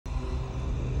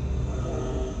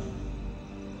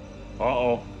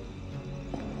Uh-oh.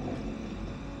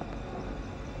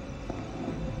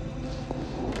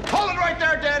 Hold it right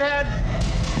there, deadhead!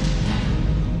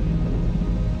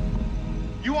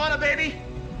 You want a baby?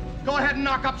 Go ahead and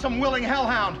knock up some willing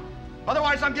hellhound.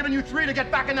 Otherwise, I'm giving you 3 to get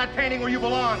back in that painting where you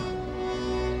belong.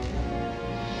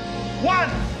 1!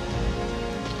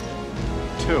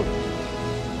 2.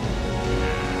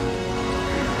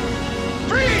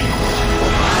 3!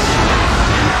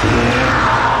 You got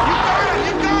him!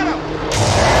 You got him!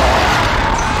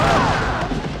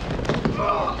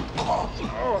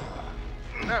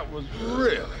 That was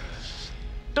really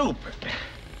stupid.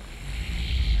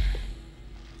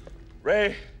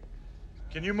 Ray,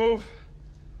 can you move?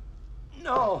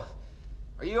 No.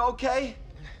 Are you okay?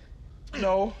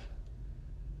 No.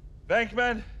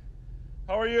 Bankman,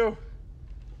 how are you?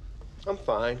 I'm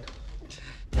fine.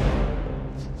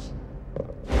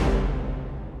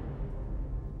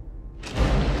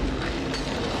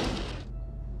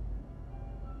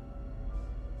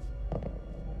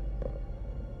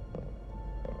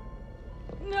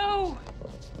 No!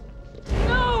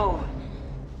 No!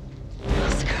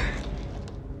 Oscar!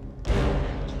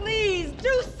 Please,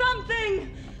 do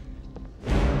something!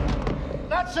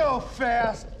 Not so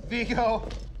fast, Vigo.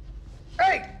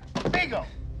 Hey, Vigo!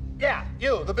 Yeah,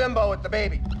 you, the bimbo with the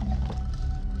baby.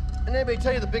 Didn't anybody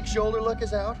tell you the big shoulder look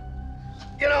is out?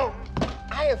 You know,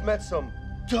 I have met some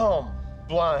dumb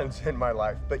blondes in my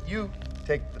life, but you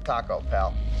take the taco,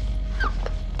 pal.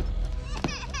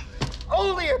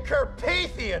 Only a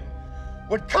Carpathian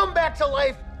would come back to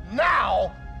life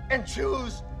now and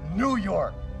choose New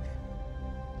York.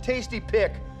 Tasty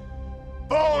pick,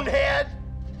 bonehead.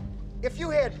 If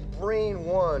you had brain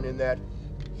 1 in that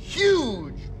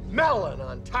huge melon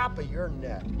on top of your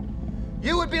neck,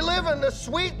 you would be living the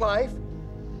sweet life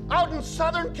out in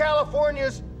Southern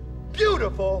California's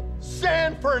beautiful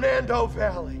San Fernando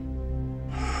Valley.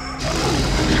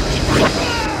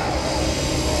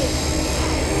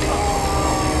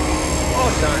 Oh,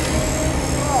 son.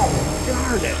 Oh,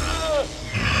 darn it.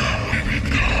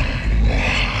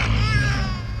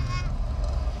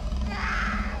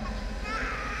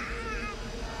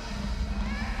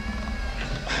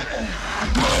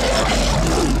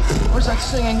 where's that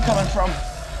singing coming from?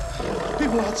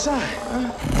 People outside, huh?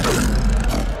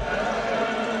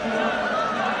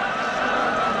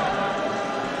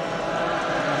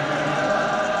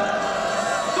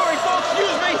 Sorry, folks,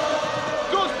 excuse me.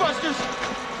 Ghostbusters.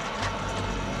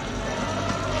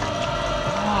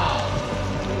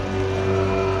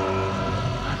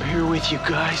 I'm here with you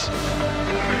guys.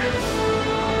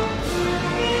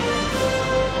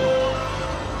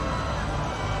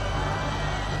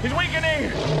 He's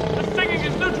weakening! The singing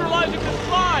is neutralizing the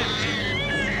slime!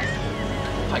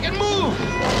 I can move!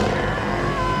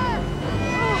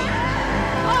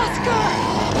 Oscar!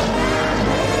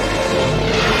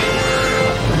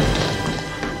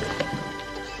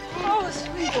 Oh,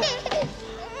 sweet.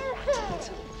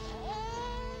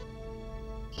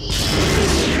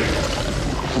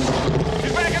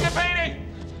 He's back in the painting!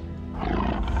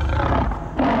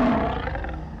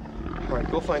 All right,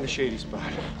 go find a shady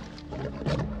spot.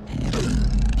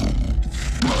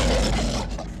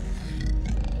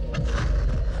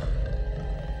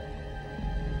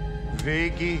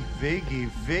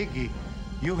 Viggy,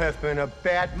 you have been a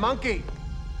bad monkey.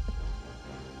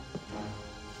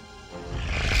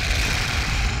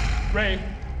 Ray,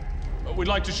 we'd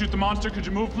like to shoot the monster. Could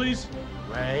you move, please?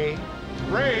 Ray?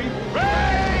 Ray!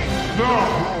 Ray!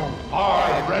 No!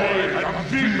 I, Ray and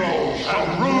Vigo, shall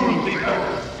rule the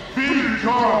earth! Be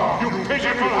gone, you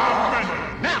pitiful half-men!